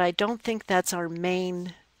 but I don't think that's our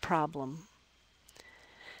main problem.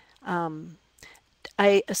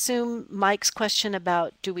 I assume Mike's question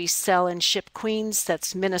about do we sell and ship queens,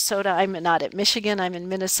 that's Minnesota. I'm not at Michigan, I'm in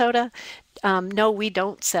Minnesota. No, we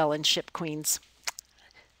don't sell and ship queens.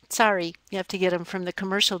 Sorry, you have to get them from the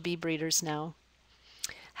commercial bee breeders now.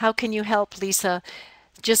 How can you help, Lisa?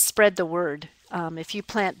 Just spread the word. If you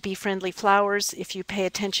plant bee-friendly flowers, if you pay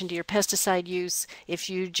attention to your pesticide use, if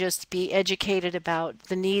you just be educated about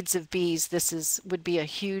the needs of bees, would be a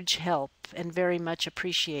huge help and very much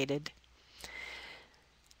appreciated.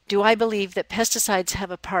 Do I believe that pesticides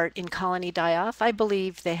have a part in colony die-off? I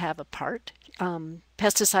believe they have a part.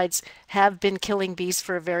 Pesticides have been killing bees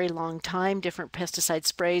for a very long time, different pesticide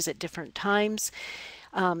sprays at different times.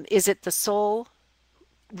 Is it the sole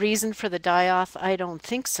reason for the die-off? I don't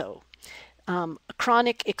think so.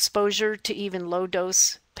 Chronic exposure to even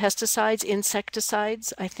low-dose pesticides,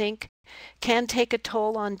 insecticides, I think, can take a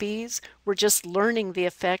toll on bees. We're just learning the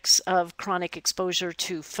effects of chronic exposure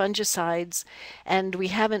to fungicides, and we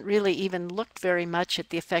haven't really even looked very much at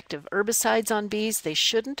the effect of herbicides on bees. They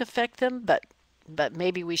shouldn't affect them, but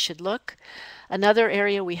maybe we should look. Another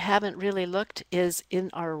area we haven't really looked is in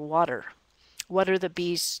our water. What are the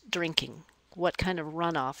bees drinking? What kind of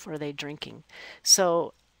runoff are they drinking?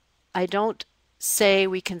 So I don't think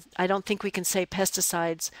we can say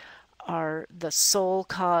pesticides are the sole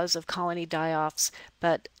cause of colony die-offs,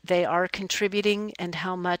 but they are contributing, and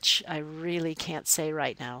how much I really can't say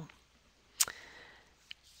right now.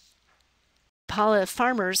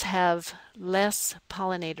 Farmers have less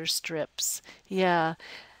pollinator strips. Yeah,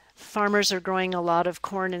 farmers are growing a lot of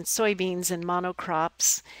corn and soybeans and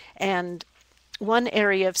monocrops, and one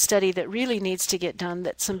area of study that really needs to get done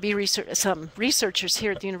that some researchers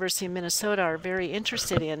here at the University of Minnesota are very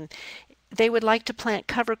interested in, they would like to plant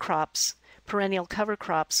cover crops, perennial cover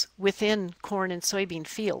crops within corn and soybean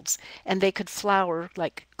fields, and they could flower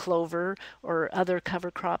like clover or other cover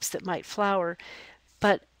crops that might flower,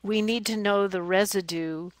 but we need to know the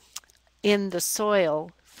residue in the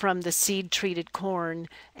soil from the seed treated corn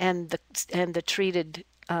and the treated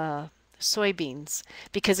soybeans,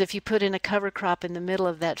 because if you put in a cover crop in the middle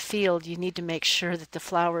of that field, you need to make sure that the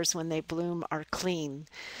flowers when they bloom are clean.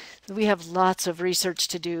 We have lots of research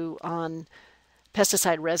to do on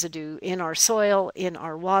pesticide residue in our soil, in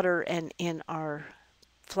our water, and in our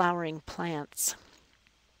flowering plants.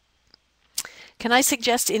 Can I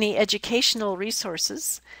suggest any educational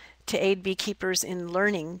resources to aid beekeepers in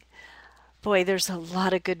learning? Boy, there's a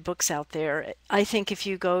lot of good books out there. I think if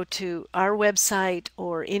you go to our website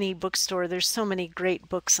or any bookstore, there's so many great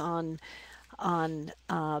books on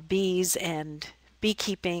bees and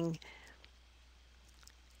beekeeping.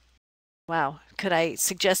 Wow, could I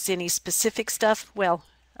suggest any specific stuff? Well,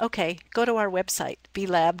 okay, go to our website,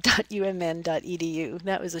 belab.umn.edu.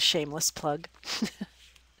 That was a shameless plug.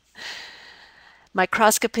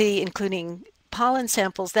 Microscopy, including pollen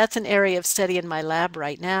samples, that's an area of study in my lab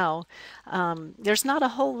right now. There's not a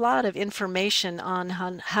whole lot of information on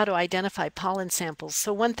how to identify pollen samples.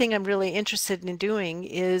 So one thing I'm really interested in doing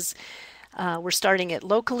is we're starting it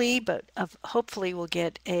locally, but hopefully we'll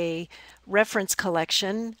get a reference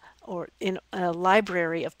collection or in a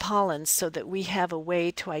library of pollens so that we have a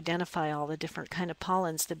way to identify all the different kind of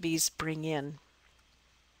pollens the bees bring in.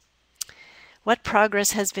 What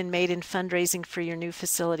progress has been made in fundraising for your new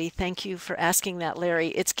facility? Thank you for asking that, Larry.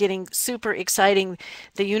 It's getting super exciting.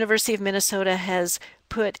 The University of Minnesota has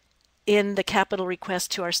put in the capital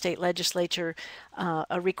request to our state legislature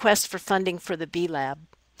a request for funding for the Bee Lab.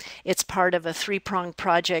 It's part of a three-pronged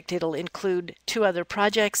project. It'll include 2 other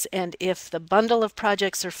projects, and if the bundle of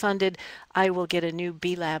projects are funded, I will get a new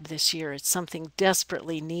Bee Lab this year. It's something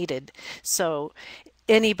desperately needed. So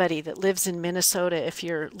anybody that lives in Minnesota, if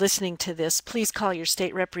you're listening to this, please call your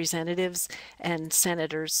state representatives and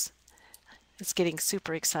senators. It's getting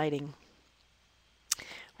super exciting.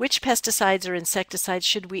 Which pesticides or insecticides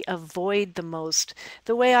should we avoid the most?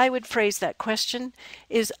 The way I would phrase that question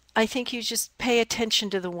is I think you just pay attention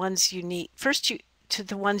to the ones you need. First, to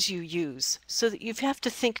the ones you use. So that you have to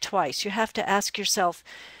think twice. You have to ask yourself,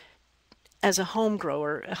 as a home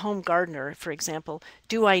grower, a home gardener, for example,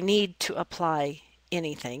 do I need to apply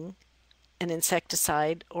anything, an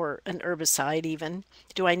insecticide or an herbicide even?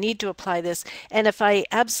 Do I need to apply this? And if I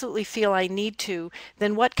absolutely feel I need to,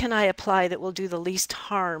 then what can I apply that will do the least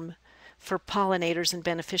harm for pollinators and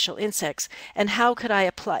beneficial insects? And how could I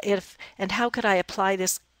apply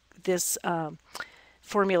this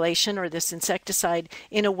formulation or this insecticide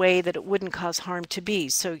in a way that it wouldn't cause harm to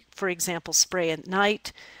bees. So, for example, spray at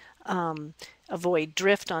night, avoid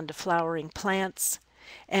drift onto flowering plants.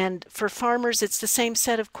 And for farmers, it's the same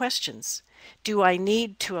set of questions. Do I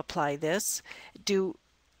need to apply this?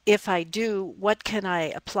 If I do, what can I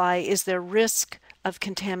apply? Is there risk of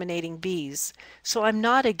contaminating bees? So I'm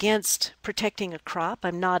not against protecting a crop.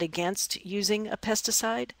 I'm not against using a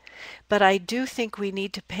pesticide, but I do think we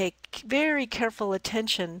need to pay very careful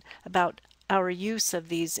attention about our use of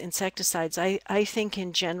these insecticides. I think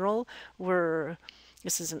in general,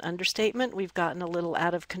 this is an understatement, we've gotten a little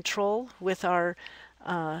out of control with our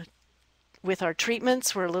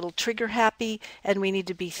treatments. We're a little trigger happy, and we need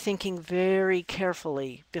to be thinking very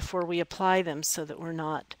carefully before we apply them so that we're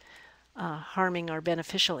not harming our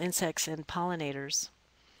beneficial insects and pollinators.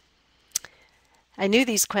 I knew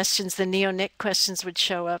these questions, the neonic questions, would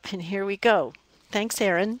show up, and here we go. Thanks,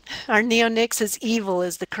 Erin. Are neonics as evil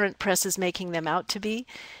as the current press is making them out to be?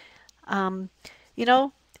 You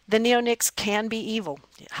know, the neonics can be evil.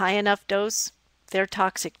 High enough dose, they're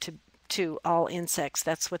toxic to all insects.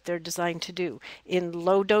 That's what they're designed to do. In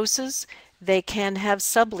low doses, they can have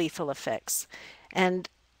sublethal effects. And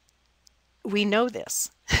we know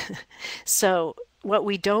this. So what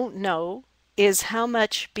we don't know is how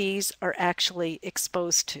much bees are actually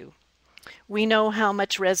exposed to. We know how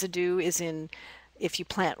much residue is in, if you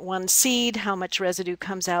plant one seed, how much residue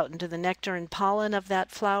comes out into the nectar and pollen of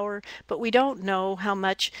that flower, but we don't know how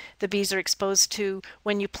much the bees are exposed to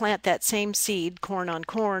when you plant that same seed, corn on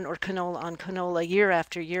corn or canola on canola, year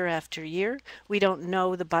after year after year. We don't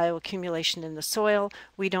know the bioaccumulation in the soil.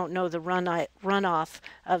 We don't know the runoff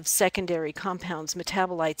of secondary compounds,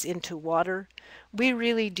 metabolites into water. We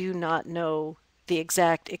really do not know the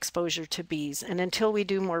exact exposure to bees, and until we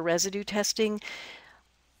do more residue testing,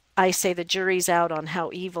 I say the jury's out on how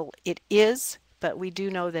evil it is, but we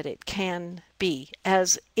do know that it can be,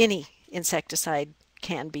 as any insecticide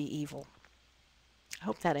can be evil. I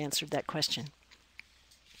hope that answered that question.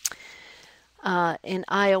 In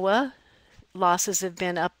Iowa, losses have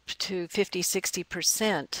been up to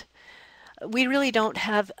 50–60%. We really don't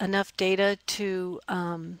have enough data to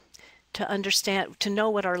understand, to know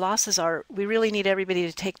what our losses are. We really need everybody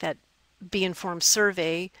to take that Bee Informed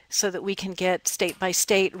survey so that we can get state by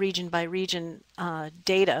state, region by region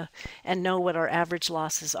data and know what our average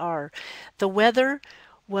losses are. The weather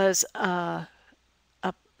was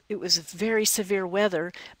it was very severe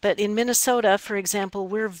weather, but in Minnesota, for example,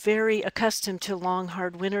 we're very accustomed to long,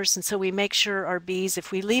 hard winters, and so we make sure our bees,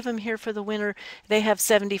 if we leave them here for the winter, they have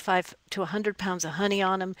 75 to 100 pounds of honey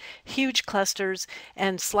on them, huge clusters,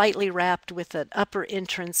 and slightly wrapped with an upper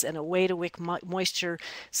entrance and a way to wick moisture.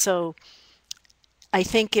 So I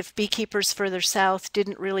think if beekeepers further south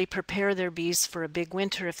didn't really prepare their bees for a big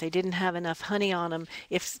winter, if they didn't have enough honey on them,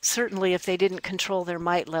 certainly if they didn't control their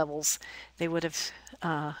mite levels, they would have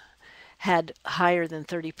had higher than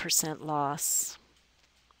 30% loss.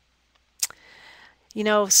 You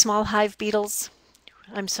know, small hive beetles,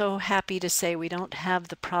 I'm so happy to say we don't have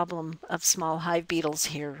the problem of small hive beetles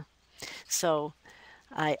here. So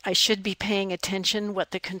I should be paying attention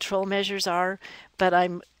what the control measures are, but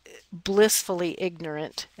I'm blissfully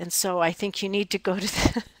ignorant, and so I think you need to go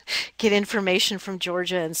to get information from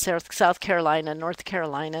Georgia and South Carolina, North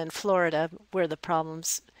Carolina, and Florida, where the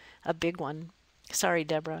problem's a big one. Sorry,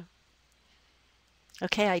 Deborah.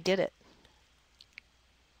 Okay, I did it.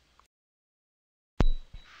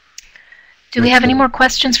 Do we have any more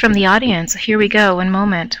questions from the audience? Here we go. One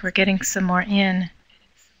moment. We're getting some more in.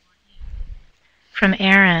 From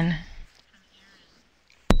Aaron.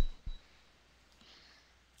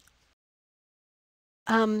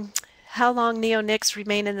 How long neonics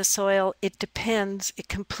remain in the soil? It depends. It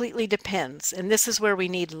completely depends. And this is where we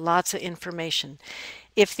need lots of information.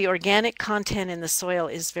 If the organic content in the soil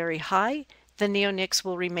is very high, the neonics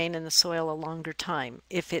will remain in the soil a longer time.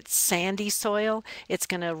 If it's sandy soil, it's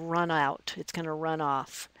going to run out. It's going to run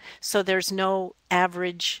off. So there's no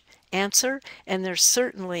average answer, and there's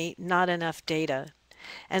certainly not enough data.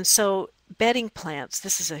 And so bedding plants,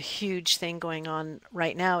 this is a huge thing going on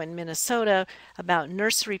right now in Minnesota about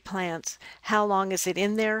nursery plants. How long is it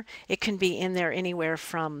in there? It can be in there anywhere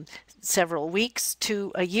from several weeks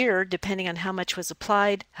to a year, depending on how much was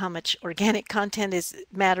applied, how much organic content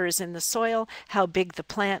matters in the soil, how big the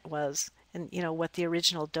plant was, and what the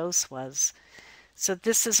original dose was. So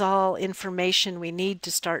this is all information we need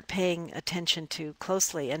to start paying attention to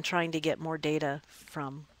closely and trying to get more data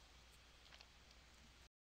from.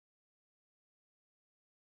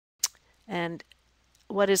 And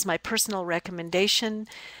what is my personal recommendation?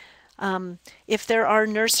 If there are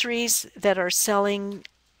nurseries that are selling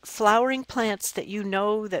flowering plants that you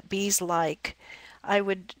know that bees like, I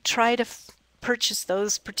would try to purchase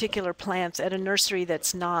those particular plants at a nursery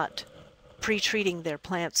that's not pre-treating their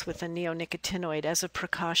plants with a neonicotinoid as a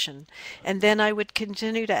precaution. And then I would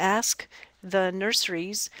continue to ask the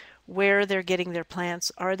nurseries where they're getting their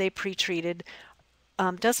plants. Are they pre-treated?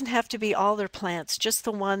 Doesn't have to be all their plants, just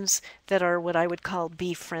the ones that are what I would call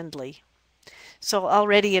bee friendly. So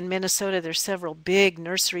already in Minnesota, there's several big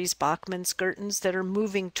nurseries, Bachman's, Gertens, that are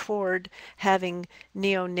moving toward having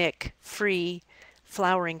neonic free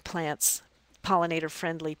flowering plants, pollinator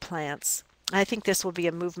friendly plants. I think this will be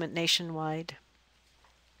a movement nationwide.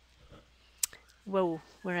 Whoa,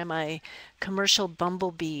 where am I? Commercial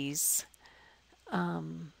bumblebees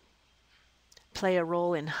play a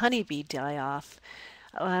role in honeybee die-off.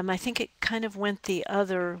 I think it kind of went the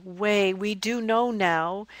other way. We do know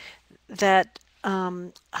now that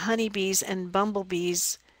honeybees and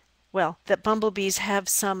bumblebees, well, that bumblebees have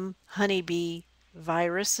some honeybee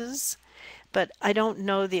viruses, but I don't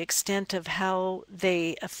know the extent of how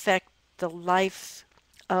they affect the life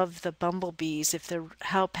of the bumblebees, if they're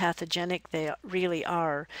how pathogenic they really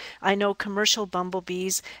are. I know commercial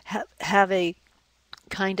bumblebees have a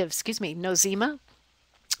kind of, nosema,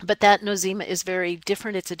 but that nosema is very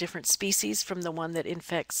different. It's a different species from the one that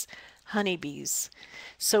infects honeybees.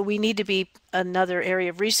 So we need to be, another area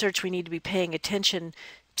of research, we need to be paying attention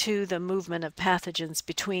to the movement of pathogens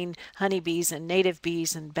between honeybees and native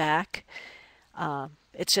bees and back.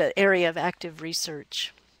 It's an area of active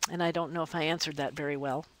research, and I don't know if I answered that very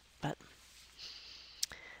well, but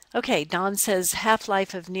okay. Don says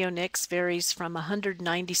half-life of neonics varies from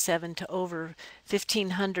 197 to over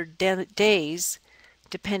 1,500 days,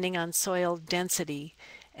 depending on soil density,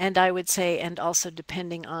 and I would say, and also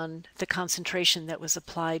depending on the concentration that was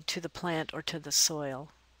applied to the plant or to the soil.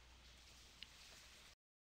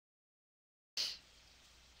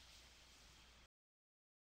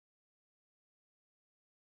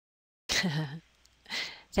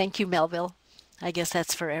 Thank you, Melville. I guess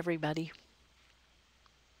that's for everybody.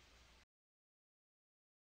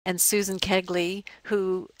 And Susan Kegley,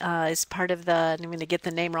 who is part of the, I'm going to get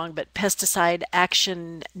the name wrong, but Pesticide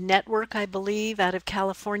Action Network, I believe, out of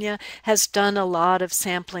California, has done a lot of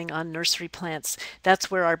sampling on nursery plants.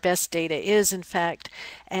 That's where our best data is, in fact,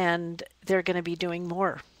 and they're going to be doing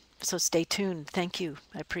more. So stay tuned. Thank you.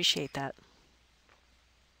 I appreciate that.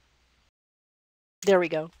 There we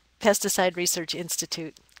go. Pesticide Research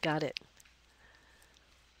Institute. Got it.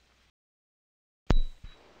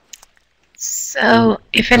 So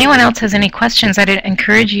if anyone else has any questions, I'd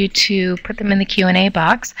encourage you to put them in the Q&A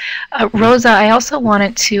box. Rosa, I also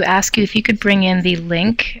wanted to ask you if you could bring in the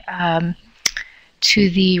link to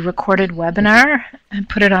the recorded webinar and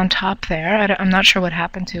put it on top there. I'm not sure what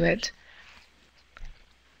happened to it.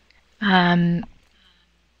 The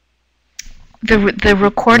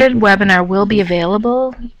recorded webinar will be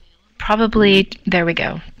available probably, there we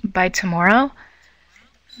go, by tomorrow.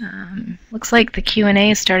 Looks like the Q&A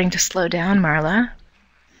is starting to slow down, Marla.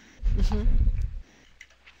 Mm-hmm.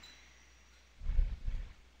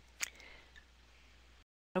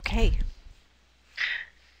 Okay.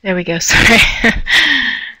 There we go, sorry.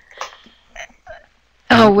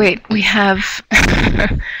 Oh, wait, we have...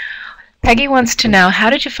 Peggy wants to know, how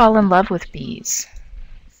did you fall in love with bees?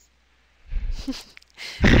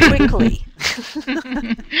 Quickly.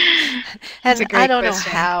 That's a great I don't know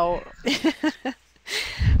question. how.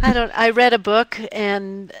 I read a book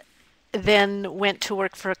and then went to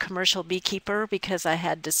work for a commercial beekeeper because I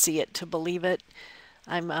had to see it to believe it.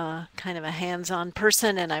 I'm kind of a hands-on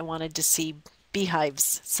person and I wanted to see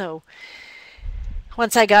beehives. So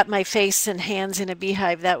once I got my face and hands in a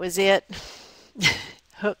beehive, that was it.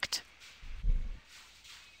 Hooked.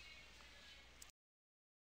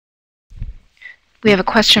 We have a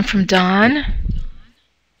question from Dawn.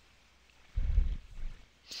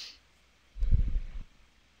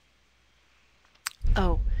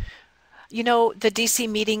 Oh, you know, the DC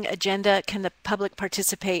meeting agenda, can the public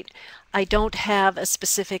participate? I don't have a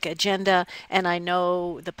specific agenda, and I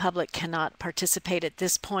know the public cannot participate at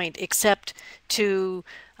this point, except to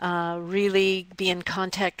really be in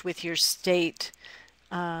contact with your state,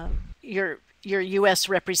 your U.S.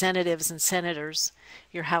 representatives and senators,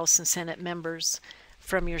 your House and Senate members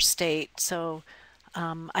from your state. So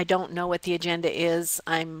I don't know what the agenda is.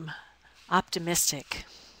 I'm optimistic.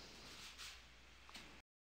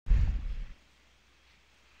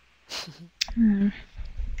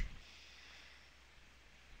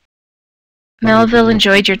 Melville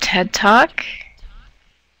enjoyed your TED Talk.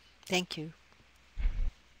 Thank you.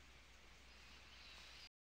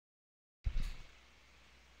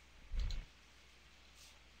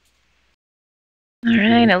 All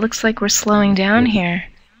right, it looks like we're slowing down here.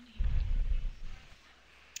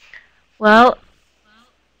 Well,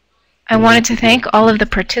 I wanted to thank all of the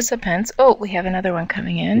participants. Oh, we have another one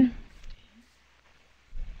coming in.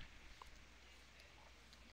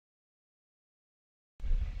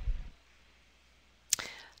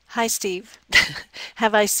 Hi, Steve.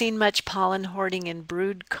 Have I seen much pollen hoarding in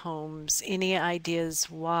brood combs? Any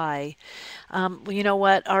ideas why? Well, you know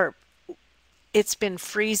what? It's been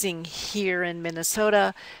freezing here in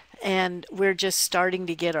Minnesota, and we're just starting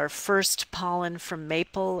to get our first pollen from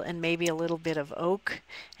maple and maybe a little bit of oak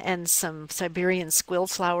and some Siberian squill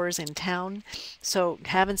flowers in town. So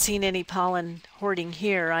haven't seen any pollen hoarding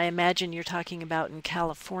here. I imagine you're talking about in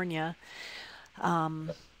California.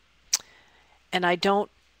 And I don't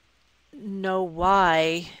know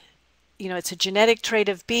why. You know, it's a genetic trait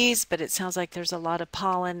of bees, but it sounds like there's a lot of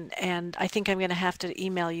pollen, and I think I'm going to have to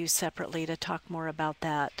email you separately to talk more about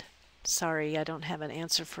that. Sorry, I don't have an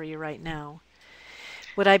answer for you right now.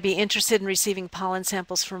 Would I be interested in receiving pollen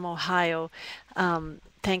samples from Ohio?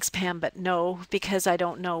 Thanks, Pam, but no, because I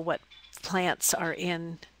don't know what plants are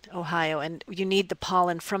in Ohio, and you need the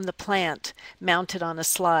pollen from the plant mounted on a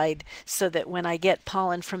slide so that when I get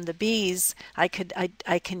pollen from the bees, I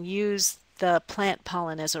can use the plant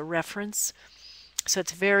pollen as a reference. So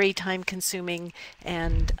it's very time consuming,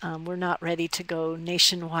 and we're not ready to go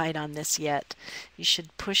nationwide on this yet. You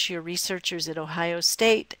should push your researchers at Ohio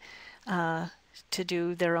State to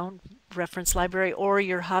do their own reference library, or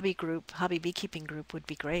your hobby beekeeping group would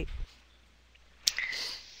be great.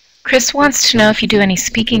 Chris wants to know if you do any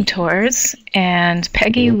speaking tours, and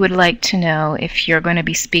Peggy would like to know if you're going to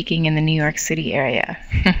be speaking in the New York City area.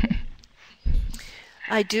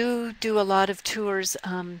 I do a lot of tours.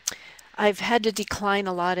 I've had to decline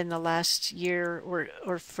a lot in the last year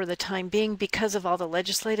or for the time being because of all the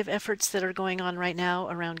legislative efforts that are going on right now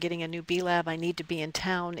around getting a new bee lab. I need to be in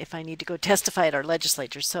town if I need to go testify at our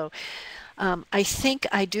legislature. So I think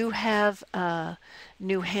I do have a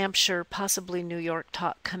New Hampshire, possibly New York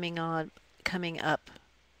talk coming up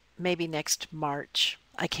maybe next March.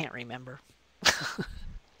 I can't remember.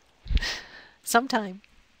 Sometime.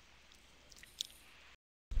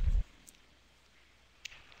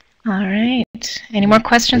 All right. Any more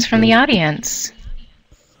questions from the audience?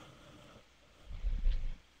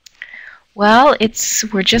 Well,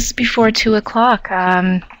 we're just before 2 o'clock.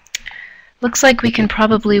 Looks like we can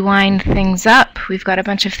probably wind things up. We've got a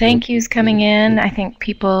bunch of thank yous coming in. I think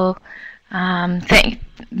people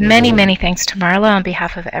many thanks to Marla on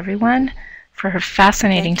behalf of everyone for her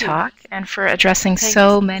fascinating talk and for addressing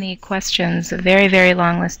so many questions, a very, very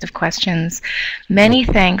long list of questions. Many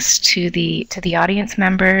thanks to the audience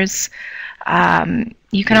members.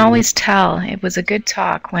 You can always tell it was a good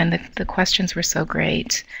talk when the questions were so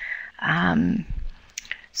great. And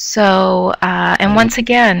once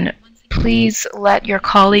again, please let your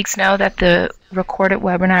colleagues know that the recorded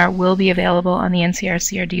webinar will be available on the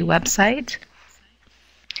NCRCRD website.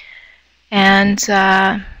 And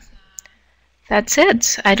that's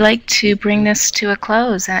it. I'd like to bring this to a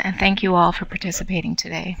close and thank you all for participating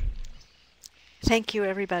today. Thank you,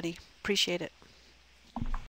 everybody. Appreciate it.